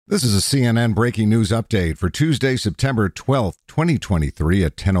This is a CNN breaking news update for Tuesday, September 12th, 2023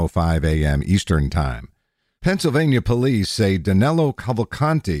 at 10:05 a.m. Eastern Time. Pennsylvania police say Danilo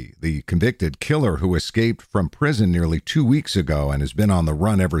Cavalcanti, the convicted killer who escaped from prison nearly 2 weeks ago and has been on the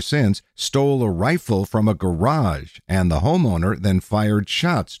run ever since, stole a rifle from a garage, and the homeowner then fired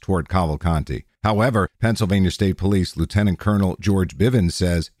shots toward Cavalcanti. However, Pennsylvania State Police Lieutenant Colonel George Bivens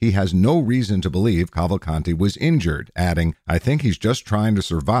says he has no reason to believe Cavalcanti was injured, adding, "I think he's just trying to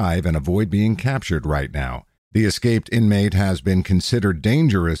survive and avoid being captured right now." The escaped inmate has been considered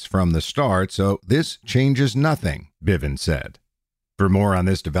dangerous from the start, so this changes nothing, Bivens said. For more on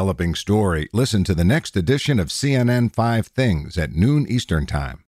this developing story, listen to the next edition of CNN 5 Things at noon Eastern Time.